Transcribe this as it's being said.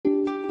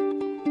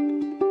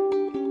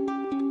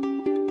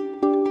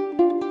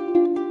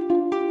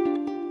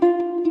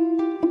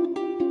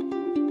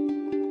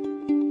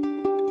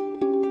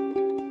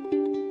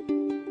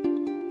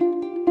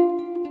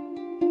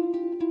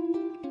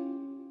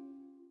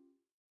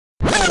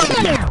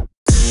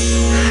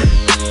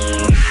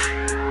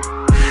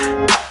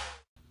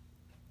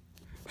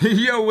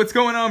Yo, what's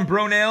going on,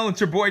 Bronell? It's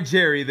your boy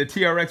Jerry, the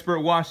TR Expert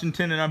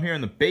Washington, and I'm here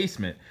in the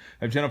basement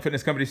of General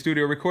Fitness Company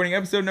Studio recording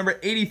episode number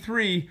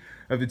 83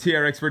 of the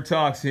TR Expert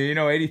Talks. You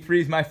know,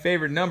 83 is my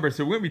favorite number,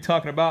 so we're going to be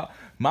talking about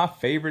my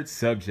favorite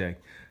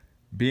subject.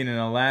 Being an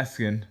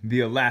Alaskan, the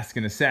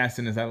Alaskan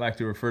assassin, as I like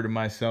to refer to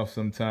myself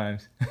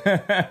sometimes.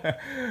 But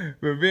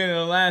being an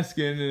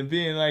Alaskan and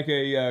being like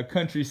a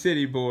country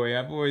city boy,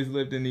 I've always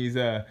lived in these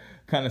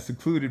kind of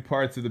secluded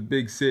parts of the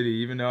big city,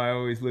 even though I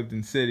always lived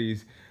in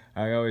cities.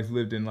 I always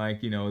lived in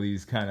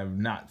these kind of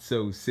not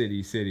so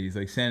cities.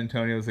 Like San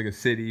Antonio is like a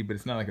city, but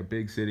it's not like a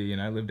big city.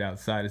 And I lived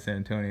outside of San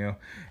Antonio.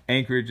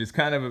 Anchorage is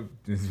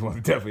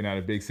definitely not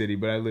a big city,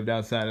 but I lived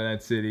outside of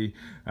that city.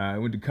 I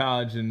went to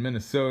college in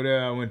Minnesota.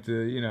 I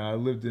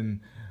lived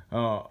in a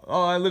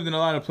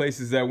lot of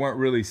places that weren't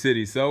really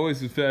cities. So I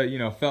always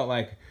felt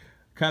like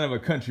kind of a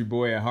country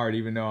boy at heart,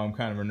 even though I'm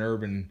kind of an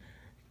urban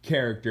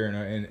character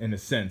in a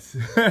sense.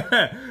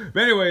 But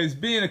anyways,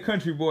 being a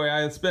country boy,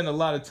 I spend a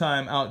lot of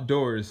time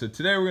outdoors. So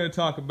today we're going to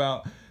talk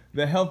about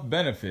the health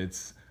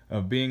benefits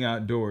of being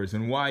outdoors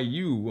and why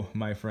you,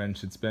 my friend,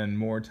 should spend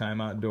more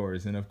time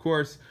outdoors. And of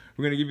course,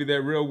 we're going to give you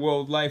that real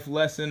world life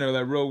lesson or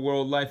that real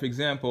world life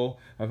example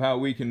of how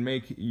we can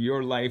make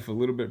your life a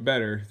little bit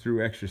better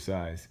through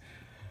exercise.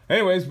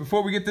 Anyways,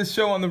 before we get this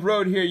show on the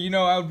road here,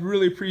 I would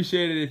really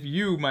appreciate it if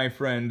you, my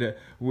friend,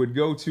 would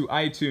go to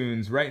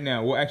iTunes right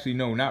now. Well, actually,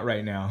 no, not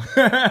right now.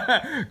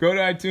 Go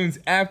to iTunes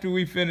after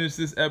we finish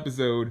this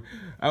episode.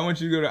 I want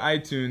you to go to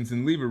iTunes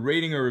and leave a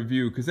rating or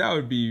review, because that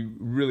would be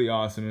really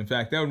awesome. In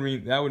fact, that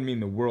would mean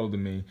the world to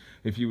me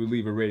if you would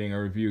leave a rating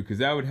or review, because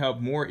that would help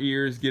more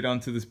ears get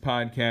onto this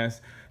podcast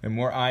and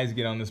more eyes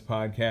get on this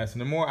podcast. And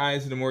the more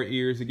eyes and the more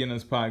ears that get on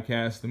this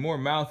podcast, the more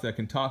mouths that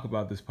can talk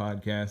about this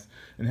podcast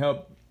and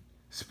help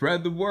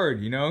spread the word,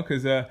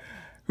 because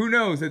who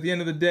knows, at the end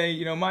of the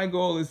day, my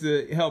goal is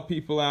to help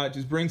people out,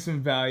 just bring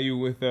some value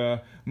with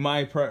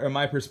my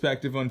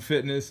perspective on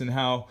fitness and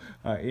how,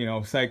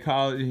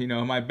 psychology,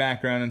 my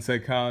background in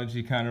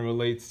psychology kind of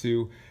relates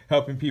to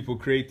helping people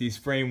create these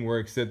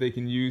frameworks that they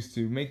can use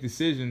to make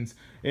decisions,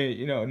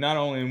 not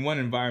only in one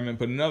environment,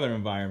 but another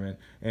environment.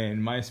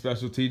 And my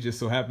specialty just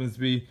so happens to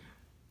be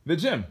the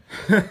gym.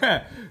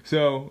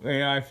 So,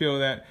 I feel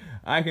that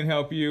I can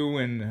help you,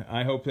 and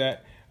I hope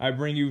that I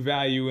bring you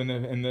value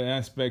in the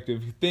aspect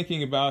of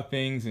thinking about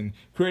things and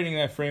creating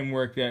that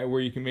framework where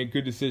you can make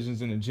good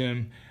decisions in the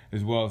gym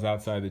as well as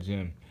outside the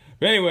gym.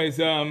 But anyways,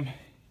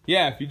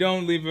 if you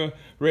don't leave a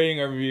rating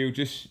or review,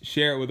 just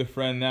share it with a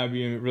friend. That would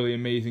be really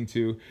amazing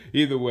too.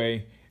 Either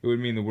way, it would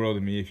mean the world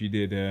to me if you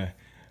did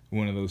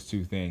one of those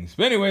two things.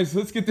 But anyways,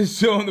 let's get this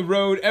show on the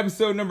road.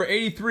 Episode number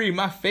 83,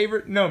 my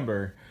favorite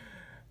number,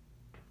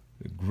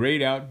 the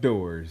great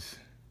outdoors.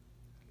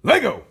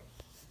 Lego!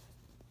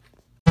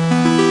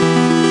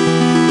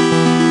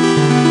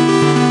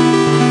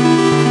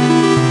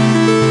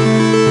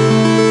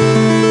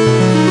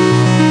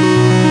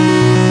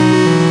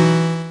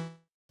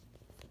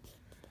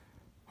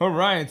 All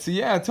right,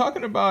 so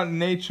talking about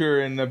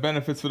nature and the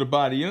benefits for the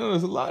body.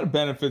 There's a lot of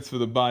benefits for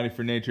the body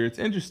for nature. It's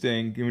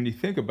interesting when you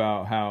think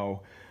about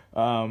how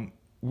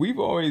we've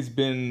always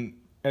been,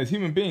 as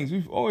human beings,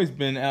 we've always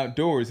been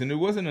outdoors. And it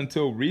wasn't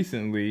until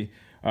recently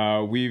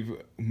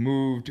we've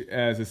moved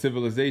as a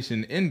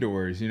civilization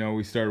indoors.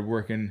 We started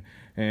working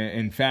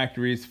in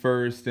factories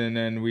first, and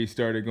then we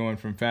started going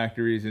from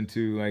factories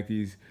into like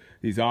these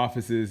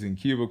offices and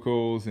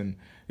cubicles. And,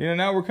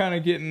 now we're kind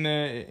of getting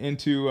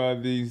into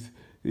these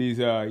you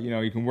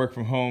can work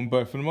from home,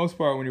 but for the most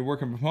part, when you're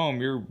working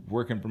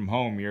from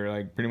home, you're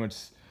like pretty much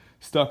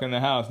stuck in the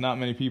house. Not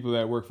many people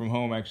that work from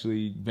home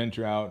actually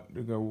venture out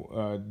to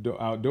go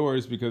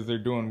outdoors because they're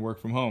doing work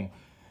from home.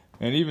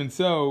 And even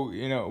so,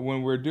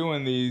 when we're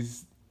doing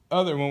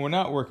when we're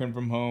not working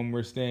from home,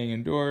 we're staying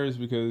indoors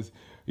because,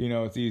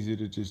 it's easy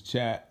to just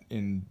chat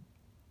and,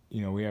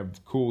 we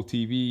have cool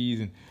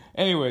TVs. And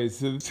anyways,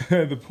 so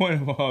the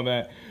point of all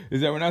that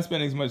is that we're not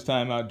spending as much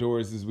time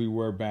outdoors as we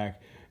were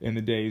back in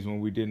the days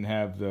when we didn't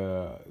have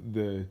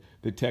the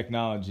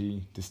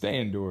technology to stay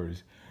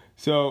indoors.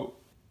 So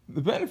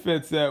the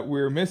benefits that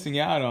we're missing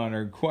out on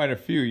are quite a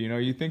few.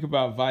 You think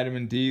about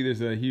vitamin D.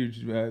 There's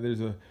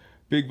a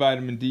big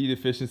vitamin D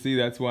deficiency.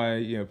 That's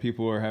why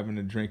people are having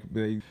to drink.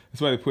 That's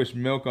why they push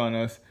milk on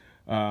us.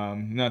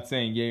 I'm not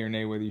saying yay or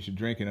nay whether you should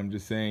drink it. I'm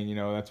just saying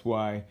that's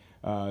why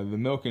the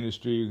milk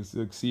industry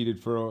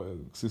succeeded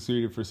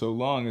for so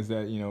long, is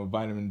that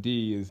vitamin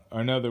D is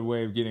another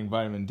way of getting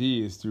vitamin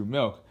D is through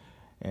milk.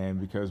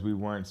 And because we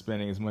weren't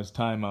spending as much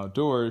time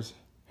outdoors,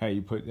 how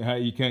you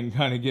can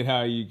kind of get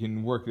how you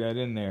can work that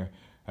in there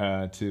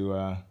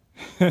to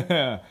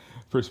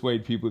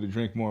persuade people to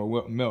drink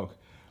more milk.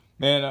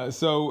 And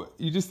so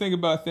you just think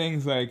about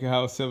things like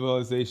how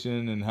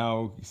civilization and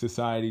how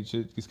society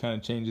just kind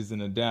of changes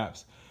and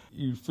adapts.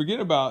 You forget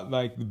about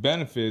the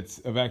benefits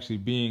of actually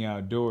being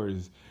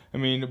outdoors. I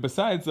mean,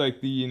 besides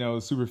the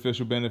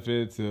superficial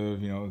benefits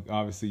of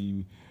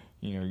obviously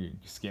your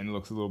skin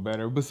looks a little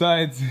better.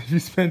 Besides, if you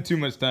spend too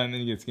much time,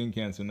 then you get skin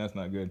cancer, and that's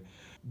not good.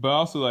 but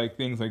also like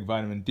things like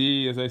vitamin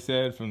D, as I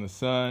said, from the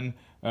sun.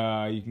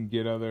 You can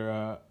get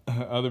other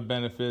other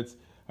benefits.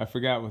 I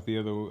forgot what the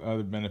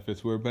other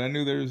benefits were, but I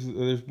knew there's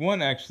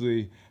one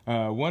actually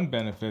one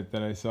benefit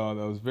that I saw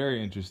that was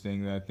very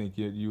interesting that I think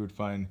you would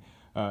find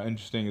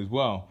interesting as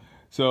well.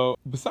 So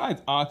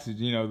besides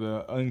oxygen,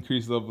 the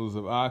increased levels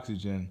of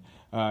oxygen,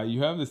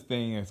 you have this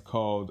thing that's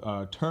called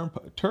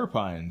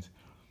terpenes.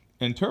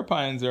 And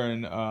terpenes are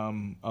in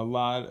a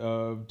lot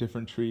of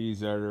different trees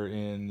that are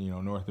in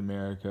North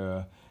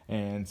America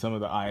and some of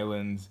the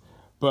islands.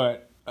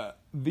 But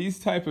these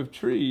type of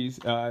trees,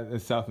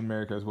 South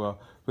America as well.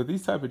 But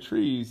these type of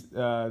trees,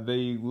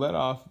 they let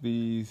off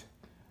these.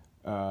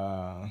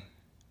 I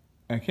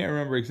can't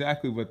remember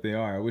exactly what they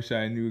are. I wish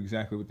I knew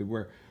exactly what they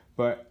were.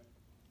 But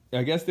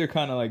I guess they're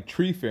kind of like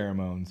tree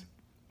pheromones.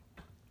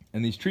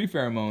 And these tree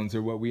pheromones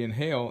are what we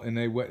inhale, and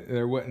they're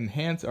what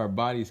enhance our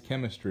body's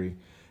chemistry.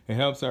 It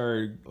helps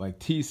our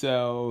T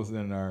cells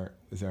and our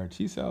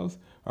T cells,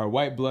 our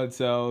white blood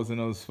cells, and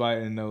those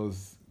fighting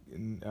those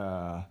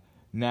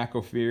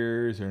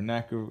nacopheres or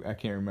I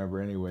can't remember.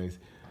 Anyways,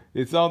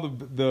 it's all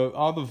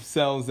the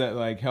cells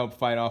that help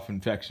fight off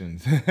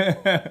infections.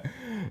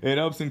 It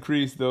helps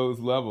increase those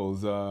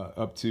levels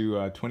up to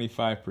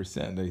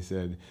 25%. They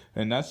said,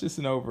 and that's just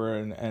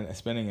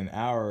spending an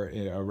hour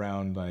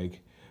around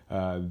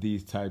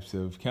these types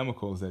of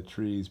chemicals that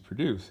trees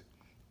produce.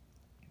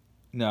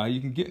 Now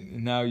you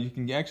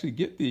can actually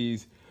get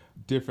these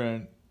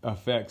different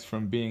effects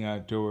from being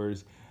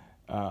outdoors,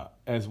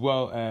 as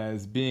well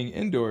as being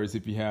indoors.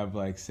 If you have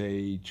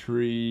say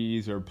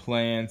trees or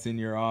plants in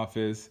your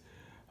office,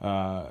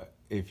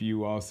 if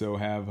you also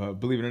have,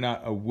 believe it or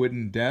not, a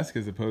wooden desk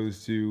as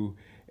opposed to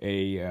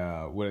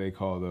a what do they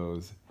call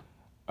those?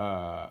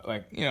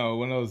 One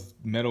of those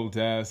metal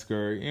desks,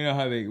 or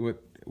how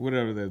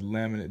whatever the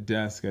laminate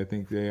desk I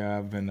think they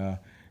have in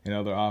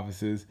other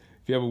offices.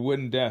 If you have a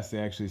wooden desk, they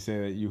actually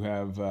say that you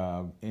have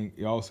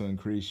you also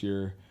increase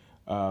your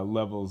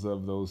levels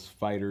of those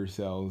fighter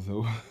cells,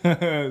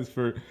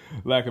 for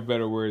lack of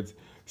better words.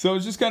 So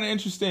it's just kind of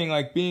interesting,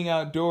 being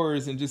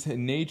outdoors and just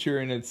nature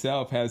in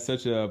itself has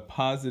such a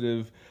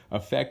positive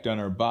effect on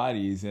our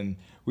bodies, and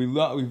we've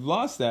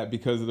lost that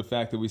because of the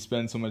fact that we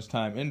spend so much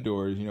time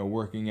indoors,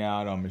 working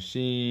out on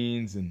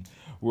machines and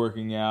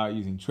working out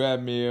using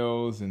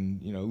treadmills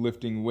and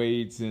lifting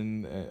weights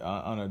and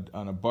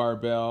on a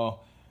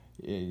barbell.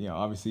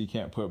 Obviously you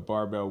can't put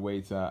barbell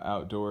weights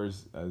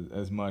outdoors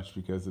as much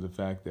because of the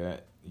fact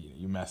that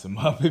you mess them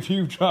up if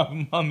you drop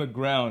them on the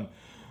ground.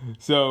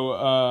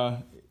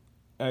 So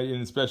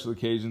in special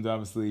occasions,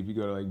 obviously, if you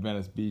go to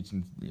Venice Beach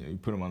and you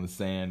put them on the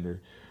sand,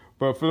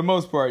 but for the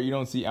most part, you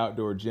don't see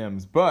outdoor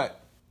gyms.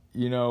 But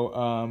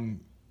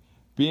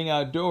being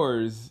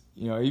outdoors,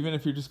 even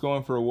if you're just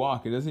going for a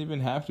walk, it doesn't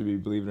even have to be,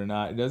 believe it or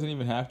not, it doesn't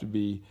even have to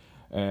be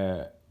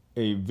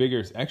a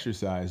vigorous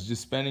exercise.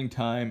 Just spending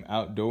time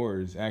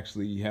outdoors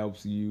actually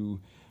helps you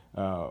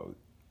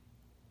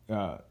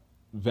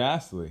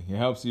vastly. It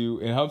helps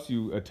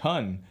you a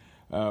ton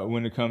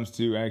when it comes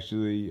to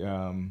actually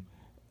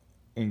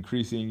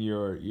increasing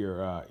your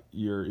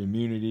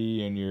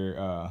immunity and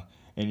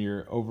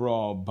your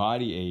overall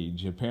body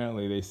age.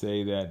 Apparently, they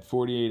say that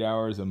 48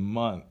 hours a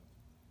month,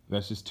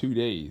 that's just 2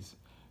 days,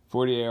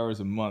 48 hours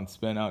a month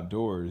spent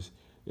outdoors,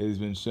 it has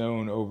been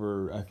shown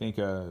over, I think,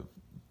 a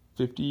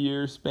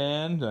 50-year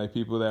span.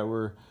 People that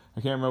were,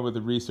 I can't remember what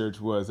the research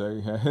was.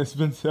 I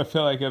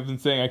feel like I've been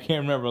saying I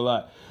can't remember a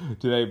lot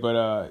today,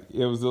 but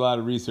it was a lot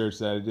of research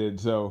that I did.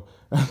 So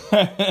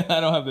I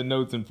don't have the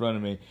notes in front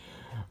of me,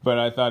 but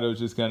I thought it was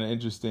just kind of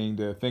interesting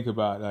to think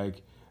about,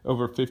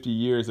 over 50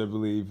 years, I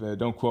believe.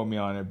 Don't quote me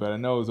on it, but I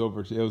know it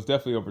was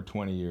definitely over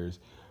 20 years.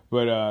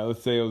 But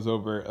let's say it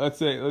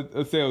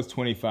was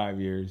 25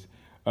 years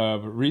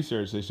of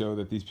research. They showed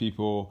that these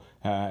people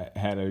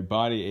had a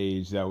body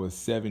age that was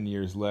 7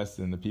 years less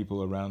than the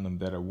people around them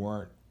that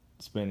weren't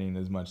spending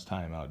as much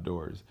time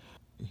outdoors.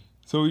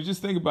 So we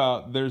just think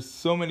about, there's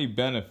so many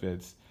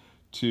benefits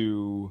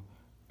to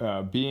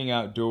being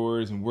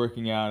outdoors and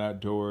working out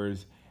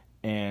outdoors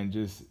and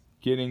just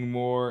getting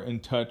more in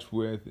touch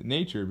with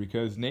nature,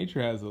 because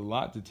nature has a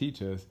lot to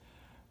teach us.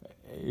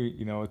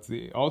 It's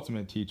the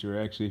ultimate teacher.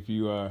 Actually, if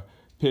you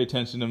pay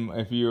attention to,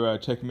 if you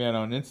check me out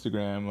on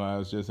Instagram, I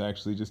was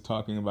just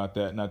talking about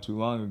that not too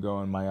long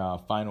ago in my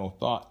final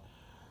thought.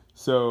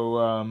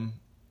 So,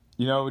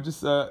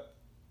 just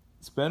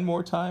spend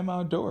more time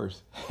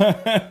outdoors.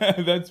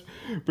 That's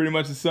pretty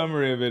much a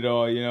summary of it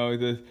all.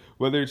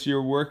 Whether it's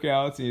your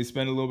workouts and you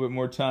spend a little bit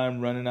more time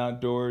running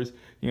outdoors,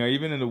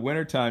 even in the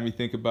wintertime, you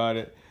think about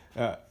it,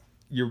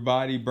 your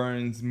body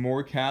burns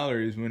more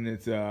calories when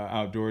it's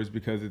outdoors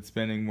because it's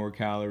spending more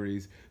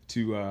calories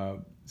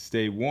to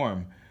stay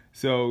warm.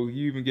 So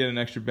you even get an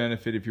extra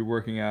benefit if you're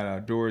working out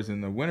outdoors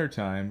in the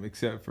wintertime,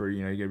 except for,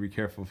 you got to be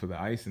careful for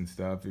the ice and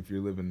stuff if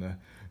you live in the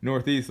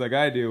Northeast like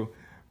I do.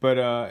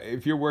 But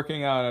if you're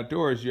working out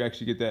outdoors, you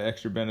actually get that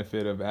extra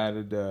benefit of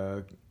added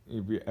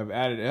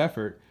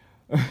effort,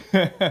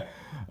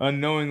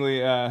 unknowingly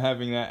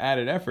having that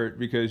added effort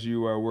because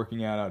you are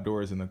working out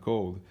outdoors in the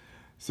cold.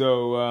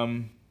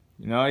 So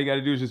All you got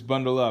to do is just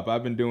bundle up.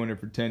 I've been doing it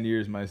for 10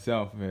 years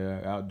myself,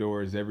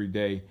 outdoors every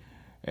day.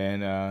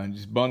 And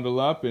just bundle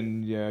up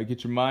and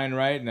get your mind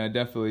right. And I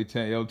definitely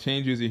it'll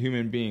change you as a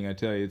human being. I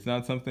tell you, it's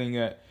not something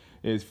that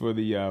is for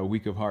the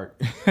weak of heart.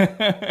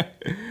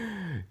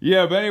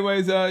 Yeah, but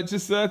anyways,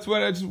 just that's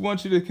what I just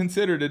want you to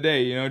consider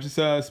today.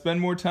 Just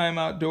spend more time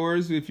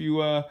outdoors. If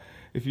you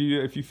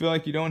feel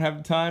like you don't have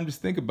the time,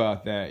 just think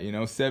about that.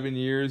 7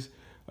 years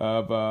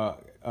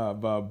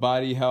of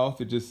body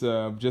health,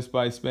 just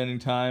by spending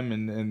time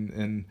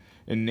in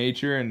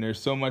nature. And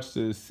there's so much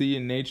to see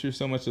in nature,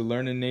 so much to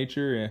learn in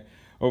nature.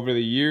 Over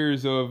the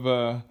years of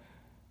over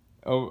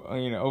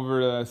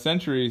the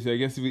centuries, I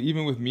guess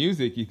even with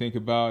music, you think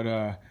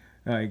about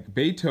like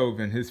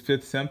Beethoven, his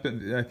Fifth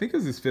Symphony. I think it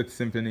was his Fifth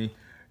Symphony.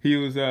 He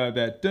was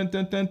that dun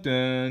dun dun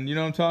dun. You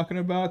know what I'm talking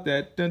about?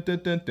 That dun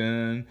dun dun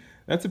dun.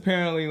 That's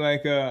apparently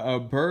like a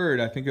bird.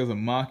 I think it was a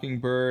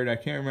mockingbird. I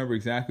can't remember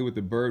exactly what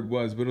the bird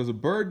was, but it was a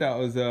bird that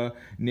was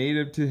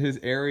native to his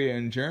area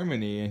in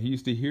Germany, and he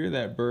used to hear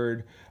that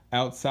bird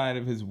outside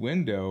of his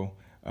window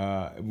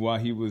while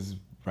he was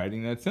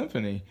writing that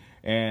symphony.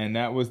 And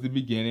that was the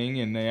beginning.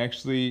 And they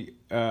actually,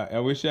 I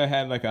wish I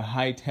had like a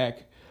high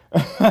tech,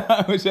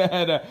 I wish I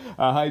had a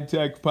high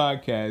tech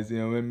podcast.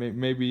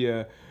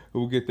 Maybe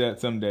we'll get that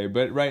someday.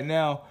 But right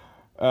now,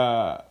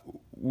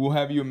 we'll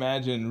have you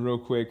imagine real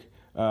quick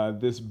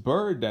this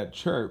bird that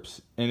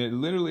chirps, and it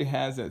literally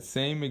has that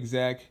same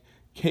exact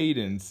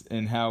cadence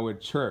in how it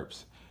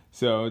chirps.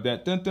 So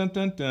that dun dun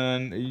dun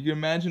dun, you can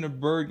imagine a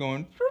bird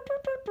going.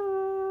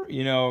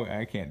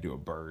 I can't do a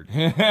bird,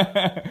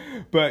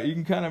 but you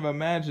can kind of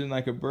imagine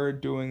like a bird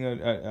doing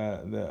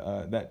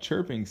that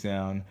chirping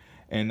sound,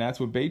 and that's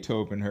what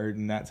Beethoven heard,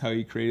 and that's how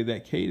he created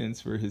that cadence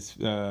for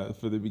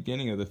the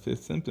beginning of the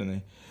Fifth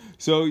Symphony.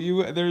 So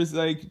there's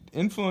like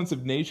influence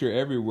of nature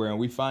everywhere, and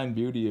we find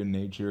beauty in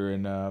nature,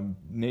 and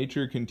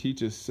nature can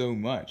teach us so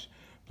much.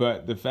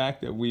 But the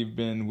fact that we've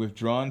been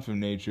withdrawn from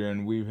nature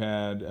and we've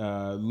had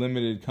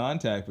limited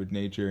contact with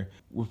nature,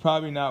 we're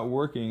probably not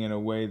working in a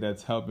way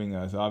that's helping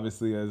us.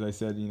 Obviously, as I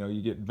said,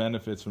 you get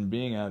benefits from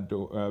being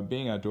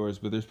outdoors,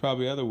 but there's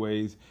probably other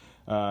ways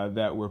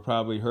that we're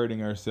probably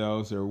hurting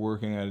ourselves or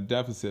working at a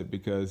deficit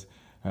because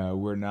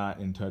we're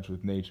not in touch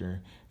with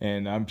nature.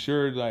 And I'm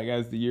sure, like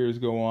as the years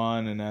go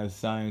on and as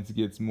science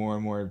gets more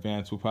and more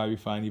advanced, we'll probably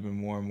find even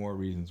more and more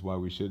reasons why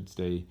we should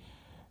stay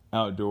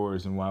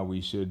outdoors and why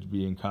we should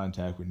be in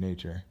contact with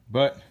nature.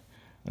 But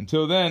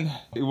until then,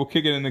 we'll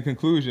kick it in the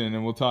conclusion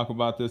and we'll talk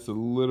about this a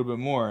little bit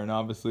more. And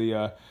obviously,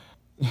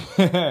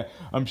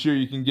 I'm sure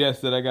you can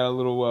guess that I got a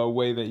little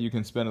way that you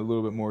can spend a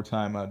little bit more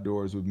time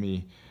outdoors with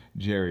me,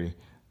 Jerry,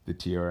 the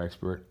TR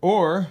expert,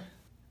 or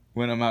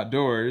when I'm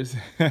outdoors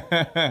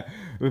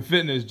with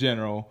Fitness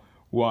General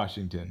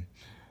Washington.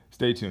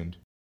 Stay tuned.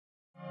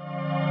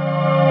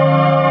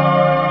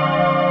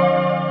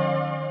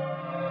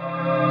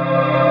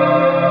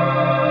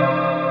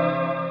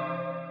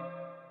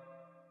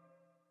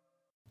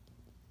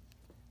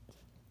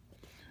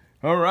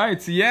 All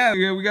right, so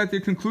we got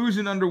the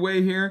conclusion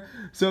underway here.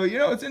 So,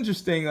 it's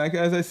interesting. Like,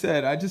 as I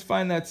said, I just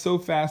find that so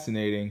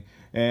fascinating.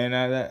 And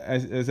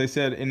as I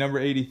said, in number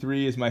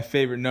 83 is my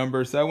favorite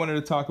number. So I wanted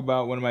to talk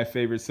about one of my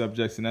favorite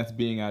subjects, and that's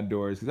being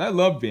outdoors. Because I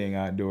love being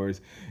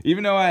outdoors.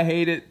 Even though I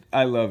hate it,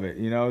 I love it.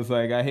 It's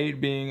like I hate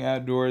being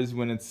outdoors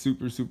when it's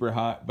super, super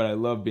hot, but I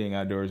love being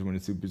outdoors when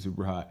it's super,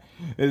 super hot.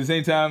 At the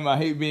same time, I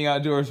hate being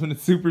outdoors when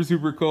it's super,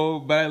 super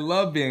cold, but I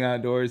love being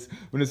outdoors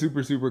when it's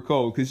super, super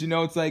cold. Because,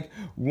 it's like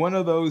one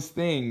of those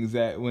things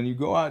that when you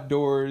go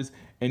outdoors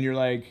and you're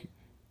like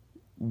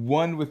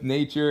one with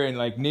nature, and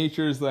like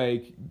nature's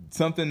like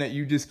something that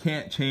you just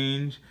can't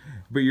change,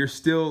 but you're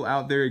still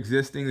out there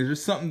existing. There's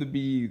just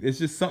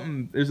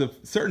something there's a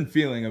certain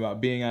feeling about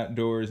being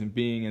outdoors and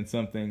being in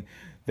something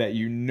that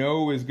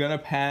is gonna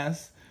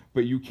pass,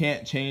 but you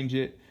can't change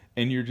it,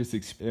 and you're just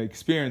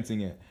experiencing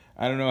it.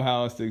 I don't know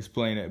how else to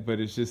explain it, but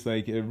it's just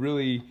like a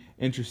really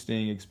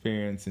interesting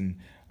experience, and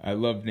I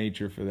love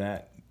nature for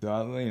that.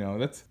 So,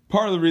 that's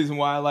part of the reason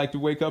why I like to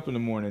wake up in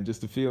the morning,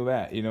 just to feel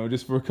that,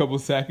 just for a couple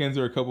seconds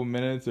or a couple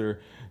minutes or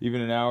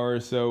even an hour or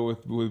so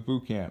with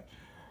boot camp.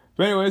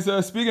 But anyways,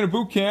 speaking of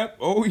boot camp,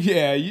 oh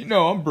yeah,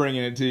 I'm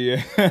bringing it to you.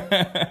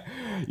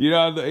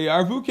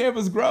 Our boot camp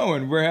is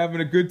growing. We're having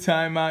a good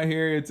time out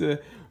here.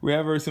 We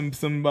have some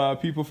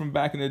people from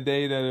back in the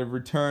day that have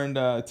returned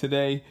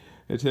today.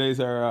 Today's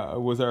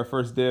was our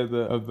first day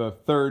of the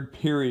third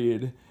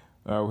period.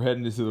 We're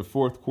heading into the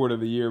fourth quarter of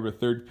the year, but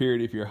third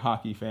period if you're a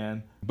hockey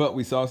fan. But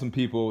we saw some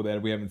people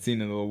that we haven't seen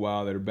in a little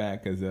while that are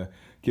back because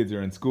kids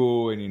are in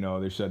school and,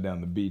 they shut down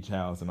the beach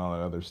house and all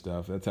that other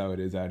stuff. That's how it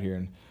is out here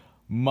in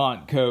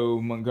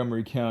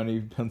Montgomery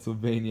County,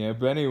 Pennsylvania.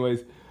 But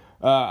anyways,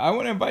 I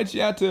want to invite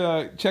you out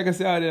to check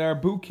us out at our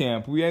boot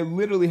camp. We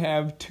literally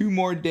have 2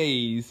 more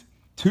days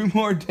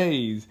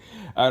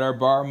at our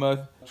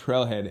Barmouth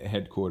Trailhead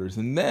headquarters.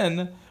 And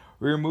then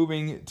we're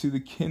moving to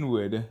the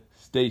Kenwood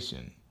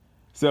Station.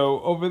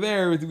 So over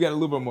there, we got a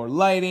little bit more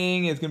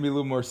lighting. It's going to be a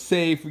little more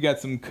safe. We got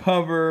some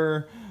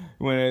cover.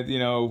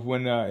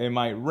 when it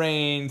might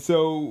rain.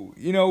 So,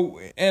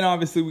 and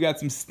obviously we got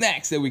some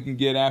snacks that we can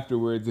get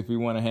afterwards if we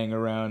want to hang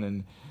around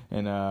and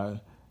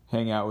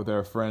hang out with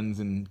our friends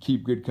and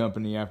keep good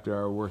company after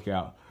our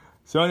workout.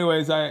 So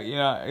anyways,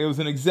 it was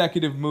an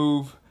executive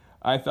move.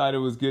 I thought it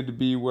was good to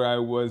be where I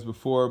was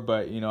before,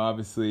 but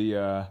obviously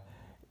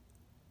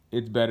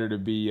it's better to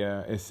be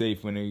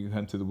safe when you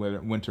come to the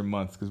winter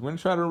months, because we're going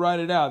to try to ride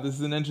it out. This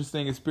is an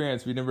interesting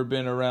experience. We've never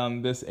been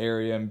around this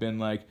area and been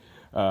like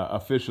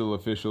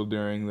official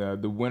during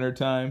the winter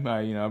time.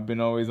 I've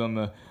been always on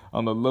the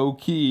low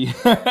key,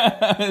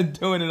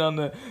 doing it on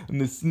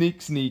the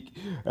sneak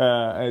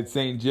at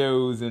St.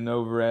 Joe's and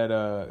over at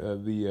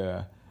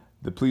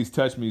the Please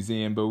Touch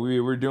Museum, but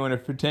we were doing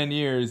it for 10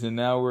 years and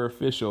now we're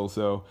official.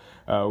 So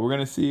we're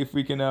gonna see if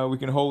we can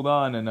hold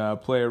on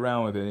and play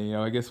around with it.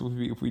 I guess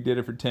if we did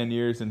it for 10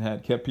 years and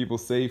had kept people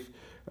safe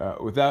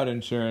without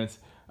insurance,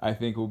 I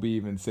think we'll be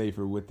even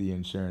safer with the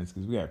insurance,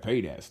 because we gotta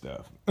pay that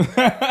stuff.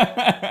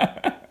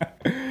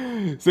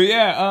 So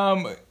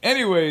yeah.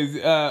 Anyways,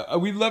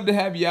 we'd love to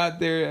have you out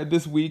there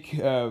this week. We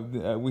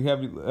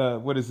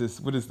have what is this?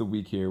 What is the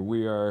week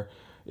here?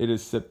 It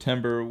is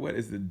September. What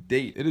is the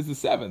date? It is the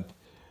 7th.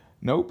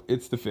 Nope,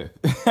 it's the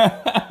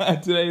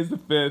 5th. Today is the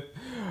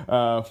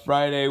 5th.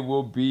 Friday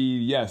will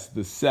be,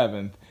 the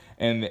 7th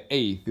and the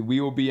 8th.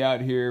 We will be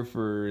out here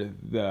for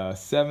the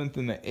 7th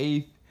and the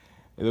 8th.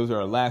 Those are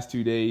our last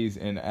 2 days,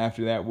 and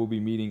after that we'll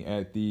be meeting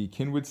at the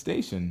Kenwood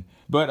Station.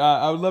 But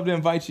I would love to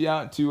invite you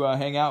out to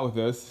hang out with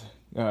us.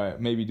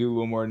 Maybe do a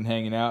little more than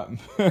hanging out.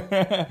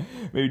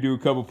 Maybe do a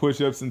couple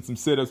push-ups and some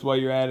sit-ups while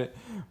you're at it.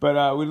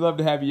 But we'd love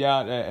to have you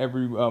out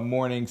every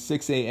morning,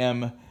 6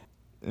 a.m.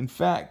 In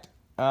fact,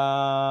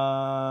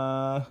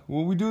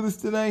 will we do this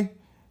today?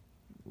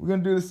 We're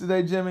gonna do this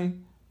today, Jimmy?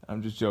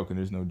 I'm just joking.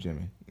 There's no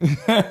Jimmy.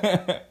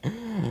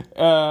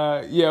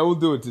 Yeah, we'll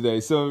do it today.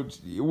 So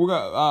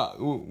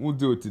we'll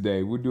do it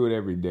today. We'll do it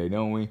every day,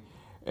 don't we?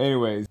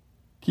 Anyways,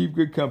 keep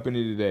good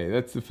company today.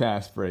 That's the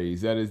fast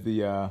phrase. That is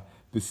the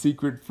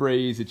secret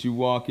phrase that you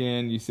walk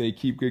in. You say,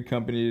 "Keep good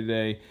company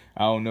today."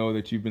 I'll know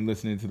that you've been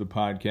listening to the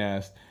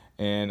podcast,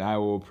 and I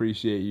will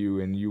appreciate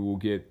you, and you will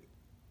get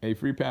a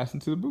free pass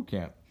into the boot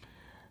camp.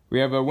 We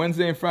have a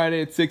Wednesday and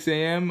Friday at 6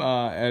 a.m.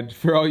 And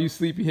for all you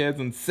sleepyheads,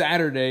 on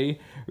Saturday,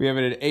 we have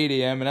it at 8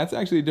 a.m. And that's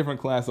actually a different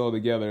class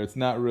altogether. It's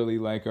not really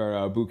like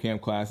our boot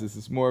camp classes.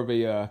 It's more of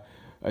a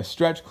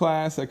stretch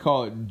class. I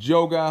call it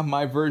yoga,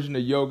 my version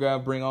of yoga.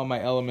 Bring all my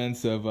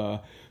elements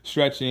of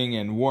stretching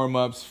and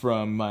warm-ups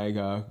from my...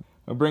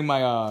 I bring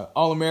my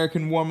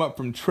All-American warm-up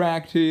from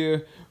track to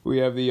you. We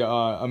have the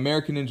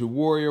American Ninja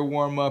Warrior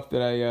warm-up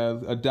that I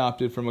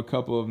adopted from a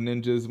couple of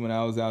ninjas when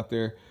I was out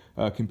there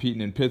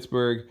competing in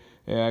Pittsburgh.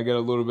 Yeah, I got a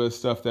little bit of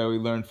stuff that we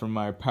learned from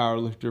my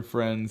powerlifter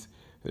friends.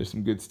 There's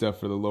some good stuff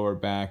for the lower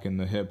back and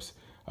the hips.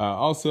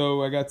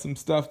 Also, I got some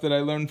stuff that I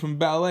learned from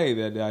ballet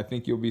that I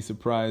think you'll be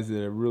surprised that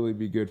it'll really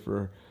be good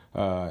for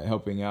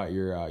helping out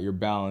your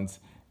balance.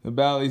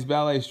 These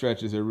ballet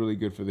stretches are really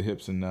good for the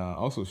hips and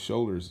also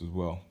shoulders as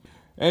well.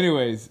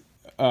 Anyways,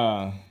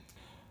 how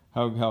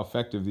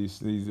effective these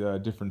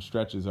different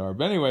stretches are.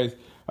 But anyways,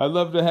 I'd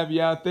love to have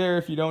you out there.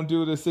 If you don't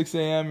do it at 6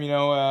 a.m.,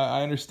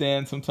 I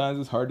understand sometimes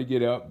it's hard to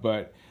get up,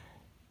 but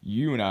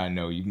you and I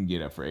know you can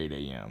get up for 8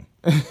 a.m.,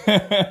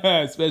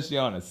 especially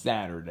on a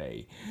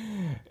Saturday.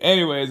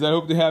 Anyways, I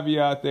hope to have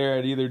you out there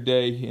at either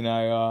day, and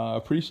I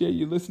appreciate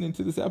you listening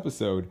to this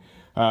episode.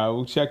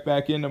 We'll check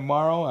back in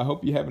tomorrow. I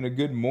hope you're having a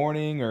good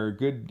morning or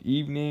good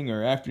evening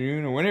or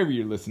afternoon or whenever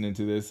you're listening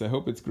to this. I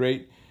hope it's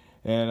great.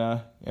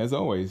 And as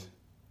always,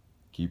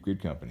 keep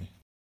good company.